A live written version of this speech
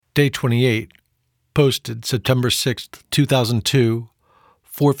Day 28, posted September 6th, 2002,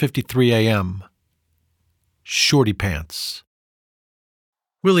 4:53 a.m. Shortypants.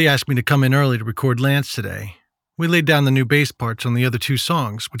 Willie asked me to come in early to record Lance today. We laid down the new bass parts on the other two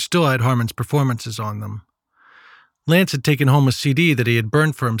songs, which still had Harmon's performances on them. Lance had taken home a CD that he had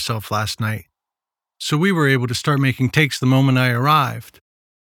burned for himself last night, so we were able to start making takes the moment I arrived.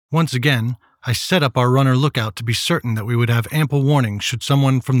 Once again, I set up our runner lookout to be certain that we would have ample warning should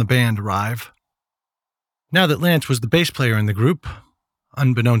someone from the band arrive. Now that Lance was the bass player in the group,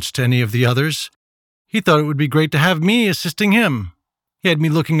 unbeknownst to any of the others, he thought it would be great to have me assisting him. He had me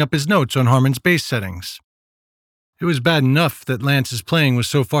looking up his notes on Harmon's bass settings. It was bad enough that Lance's playing was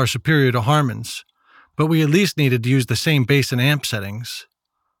so far superior to Harmon's, but we at least needed to use the same bass and amp settings.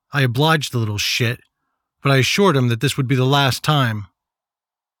 I obliged the little shit, but I assured him that this would be the last time.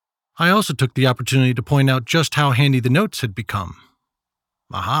 I also took the opportunity to point out just how handy the notes had become.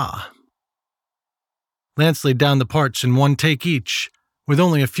 Aha. Lance laid down the parts in one take each, with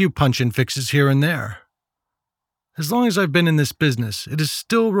only a few punch-in fixes here and there. As long as I've been in this business, it is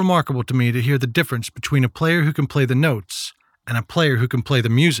still remarkable to me to hear the difference between a player who can play the notes and a player who can play the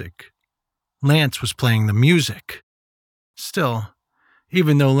music. Lance was playing the music. Still,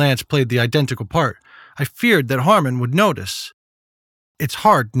 even though Lance played the identical part, I feared that Harmon would notice. It's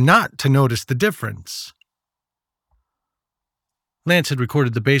hard not to notice the difference. Lance had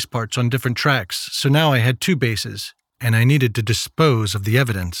recorded the bass parts on different tracks, so now I had two basses, and I needed to dispose of the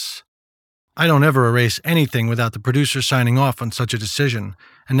evidence. I don't ever erase anything without the producer signing off on such a decision,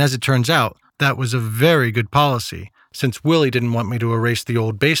 and as it turns out, that was a very good policy, since Willie didn't want me to erase the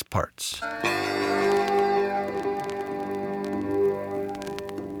old bass parts.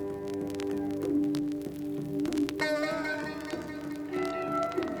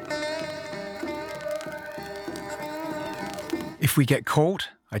 If we get caught,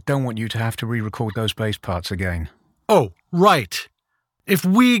 I don't want you to have to re-record those bass parts again. Oh, right. If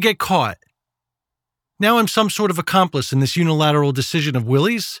we get caught. Now I'm some sort of accomplice in this unilateral decision of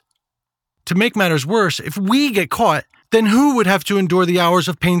Willie's? To make matters worse, if we get caught, then who would have to endure the hours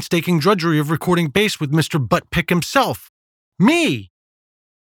of painstaking drudgery of recording bass with Mr. Buttpick himself? Me!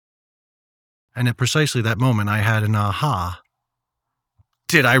 And at precisely that moment, I had an aha.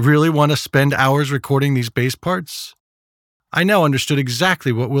 Did I really want to spend hours recording these bass parts? I now understood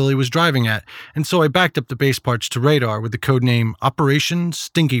exactly what Willie was driving at, and so I backed up the bass parts to radar with the codename Operation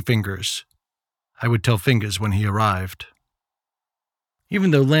Stinky Fingers. I would tell Fingaz when he arrived.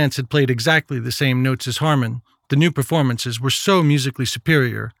 Even though Lance had played exactly the same notes as Harmon, the new performances were so musically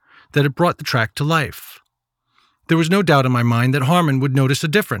superior that it brought the track to life. There was no doubt in my mind that Harmon would notice a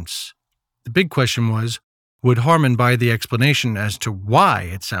difference. The big question was, would Harmon buy the explanation as to why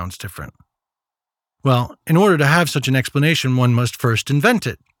it sounds different? Well, in order to have such an explanation, one must first invent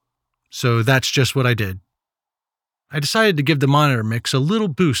it. So that's just what I did. I decided to give the monitor mix a little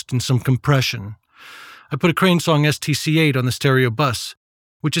boost and some compression. I put a Cranesong STC-8 on the stereo bus,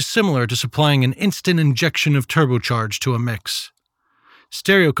 which is similar to supplying an instant injection of turbocharge to a mix.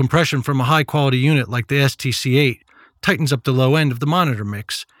 Stereo compression from a high-quality unit like the STC-8 tightens up the low end of the monitor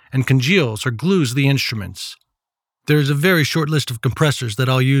mix and congeals or glues the instruments. There is a very short list of compressors that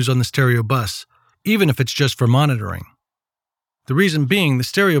I'll use on the stereo bus, even if it's just for monitoring. The reason being, the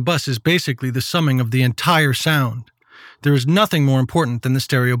stereo bus is basically the summing of the entire sound. There is nothing more important than the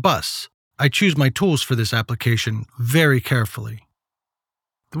stereo bus. I choose my tools for this application very carefully.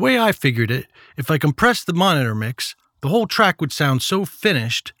 The way I figured it, if I compressed the monitor mix, the whole track would sound so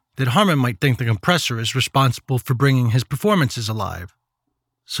finished that Harmon might think the compressor is responsible for bringing his performances alive.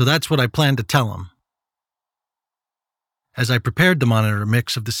 So that's what I planned to tell him. As I prepared the monitor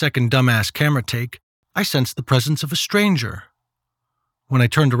mix of the second dumbass camera take, I sensed the presence of a stranger. When I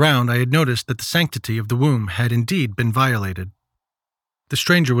turned around, I had noticed that the sanctity of the womb had indeed been violated. The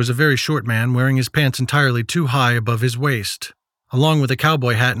stranger was a very short man wearing his pants entirely too high above his waist, along with a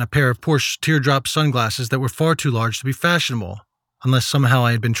cowboy hat and a pair of Porsche teardrop sunglasses that were far too large to be fashionable, unless somehow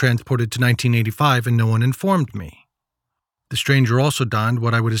I had been transported to 1985 and no one informed me. The stranger also donned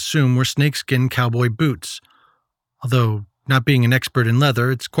what I would assume were snakeskin cowboy boots, although, not being an expert in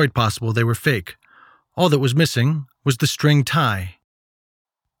leather, it's quite possible they were fake. All that was missing was the string tie.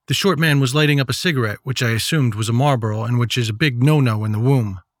 The short man was lighting up a cigarette, which I assumed was a Marlboro and which is a big no-no in the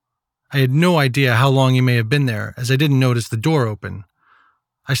womb. I had no idea how long he may have been there, as I didn't notice the door open.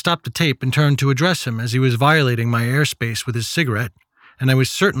 I stopped the tape and turned to address him as he was violating my airspace with his cigarette, and I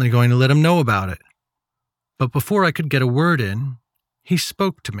was certainly going to let him know about it. But before I could get a word in, he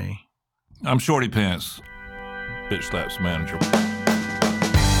spoke to me. I'm Shortypants, bitch slaps manager.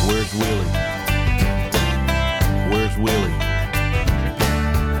 Where's Willie? Where's Willie?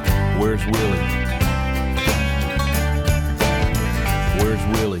 Where's Willie?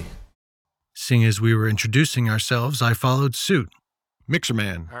 Where's Willie? Seeing as we were introducing ourselves, I followed suit.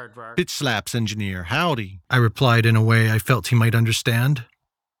 Mixerman. Aardvark. Bitch slaps engineer. Howdy. I replied in a way I felt he might understand.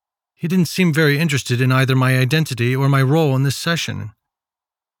 He didn't seem very interested in either my identity or my role in this session.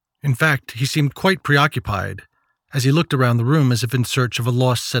 In fact, he seemed quite preoccupied, as he looked around the room as if in search of a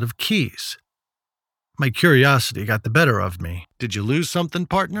lost set of keys. My curiosity got the better of me. Did you lose something,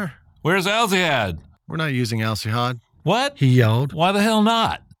 partner? Where's Alciad? We're not using Alciad. What? He yelled. Why the hell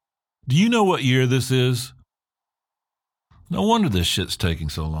not? Do you know what year this is? No wonder this shit's taking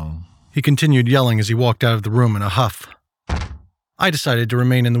so long. He continued yelling as he walked out of the room in a huff. I decided to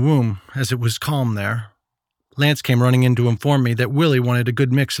remain in the womb, as it was calm there. Lance came running in to inform me that Willie wanted a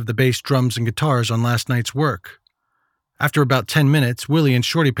good mix of the bass, drums, and guitars on last night's work. After about 10 minutes, Willie and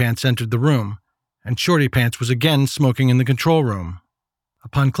Shortypants entered the room, and Shortypants was again smoking in the control room.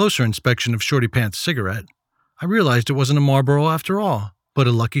 Upon closer inspection of Shortypants' cigarette, I realized it wasn't a Marlboro after all, but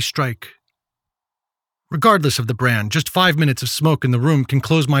a Lucky Strike. Regardless of the brand, just 5 minutes of smoke in the room can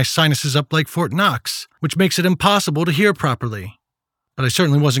close my sinuses up like Fort Knox, which makes it impossible to hear properly. But I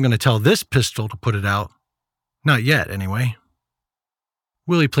certainly wasn't going to tell this pistol to put it out. Not yet, anyway.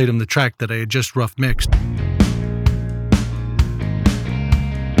 Willie played him the track that I had just rough mixed.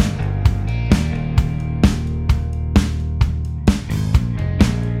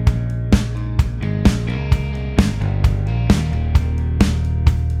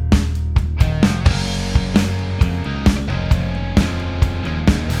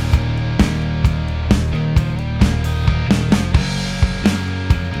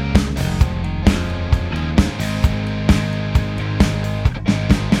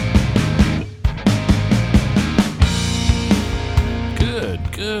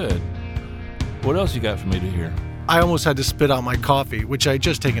 What else you got for me to hear? I almost had to spit out my coffee, which I had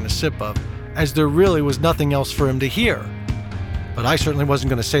just taken a sip of, as there really was nothing else for him to hear. But I certainly wasn't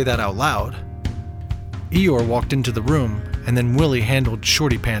going to say that out loud. Yore walked into the room, and then Willie handled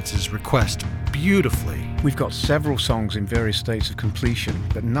Shortypants' request beautifully. We've got several songs in various states of completion,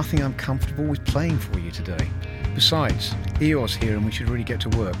 but nothing I'm comfortable with playing for you today. Besides, Yore's here and we should really get to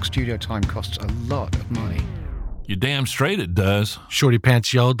work. Studio time costs a lot of money. You're damn straight it does.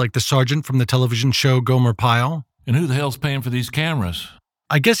 Shortypants yelled like the sergeant from the television show Gomer Pyle. And who the hell's paying for these cameras?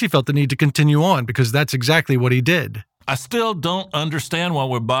 I guess he felt the need to continue on because that's exactly what he did. I still don't understand why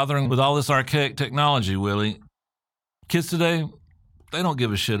we're bothering with all this archaic technology, Willie. Kids today, they don't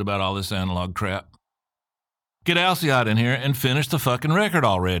give a shit about all this analog crap. Get Alciad in here and finish the fucking record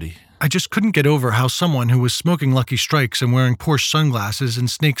already. I just couldn't get over how someone who was smoking Lucky Strikes and wearing Porsche sunglasses and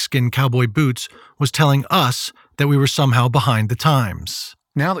snakeskin cowboy boots was telling us that we were somehow behind the times.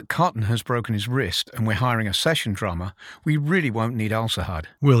 Now that Cotton has broken his wrist and we're hiring a session drummer, we really won't need Alciad,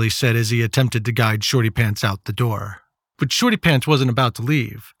 Willie said as he attempted to guide Shortypants out the door. But Shortypants wasn't about to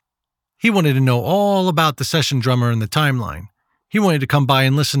leave. He wanted to know all about the session drummer and the timeline. He wanted to come by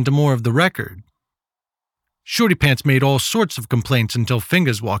and listen to more of the record. Shortypants made all sorts of complaints until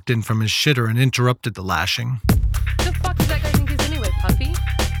Fingaz walked in from his shitter and interrupted the lashing. The fuck does that guy think he's anyway, Puffy?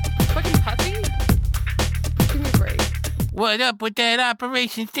 Fucking Puffy? Give me a break. What up with that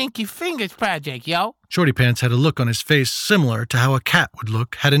Operation Stinky Fingers project, yo? Shortypants had a look on his face similar to how a cat would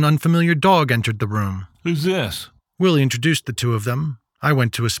look had an unfamiliar dog entered the room. Who's this? Willie introduced the two of them. I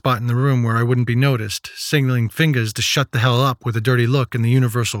went to a spot in the room where I wouldn't be noticed, signaling Fingaz to shut the hell up with a dirty look and the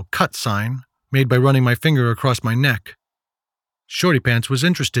universal cut sign, made by running my finger across my neck. Shortypants was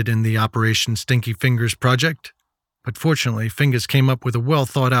interested in the Operation Stinky Fingers project, but fortunately Fingaz came up with a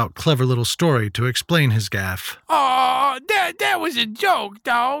well-thought-out, clever little story to explain his gaffe. Oh, that was a joke,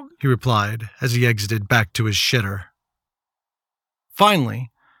 dog, he replied as he exited back to his shitter. Finally,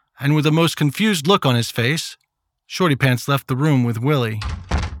 and with the most confused look on his face, Shortypants left the room with Willie.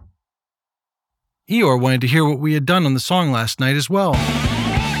 Yore wanted to hear what we had done on the song last night as well.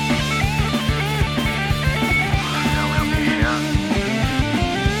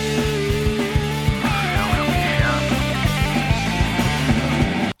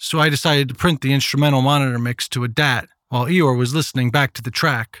 So I decided to print the instrumental monitor mix to a DAT while Yore was listening back to the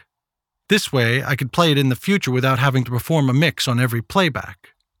track. This way, I could play it in the future without having to perform a mix on every playback.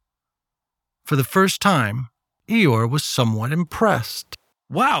 For the first time, Yore was somewhat impressed.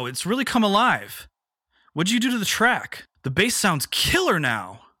 Wow, it's really come alive. What'd you do to the track? The bass sounds killer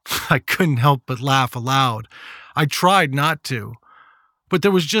now. I couldn't help but laugh aloud. I tried not to, but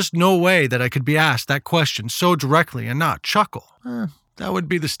there was just no way that I could be asked that question so directly and not chuckle. That would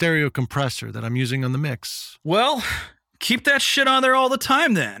be the stereo compressor that I'm using on the mix. Well, keep that shit on there all the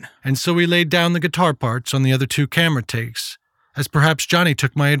time then. And so we laid down the guitar parts on the other two camera takes, as perhaps Johnny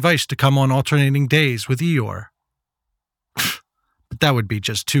took my advice to come on alternating days with Yore. But that would be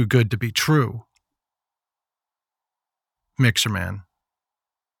just too good to be true. Mixerman.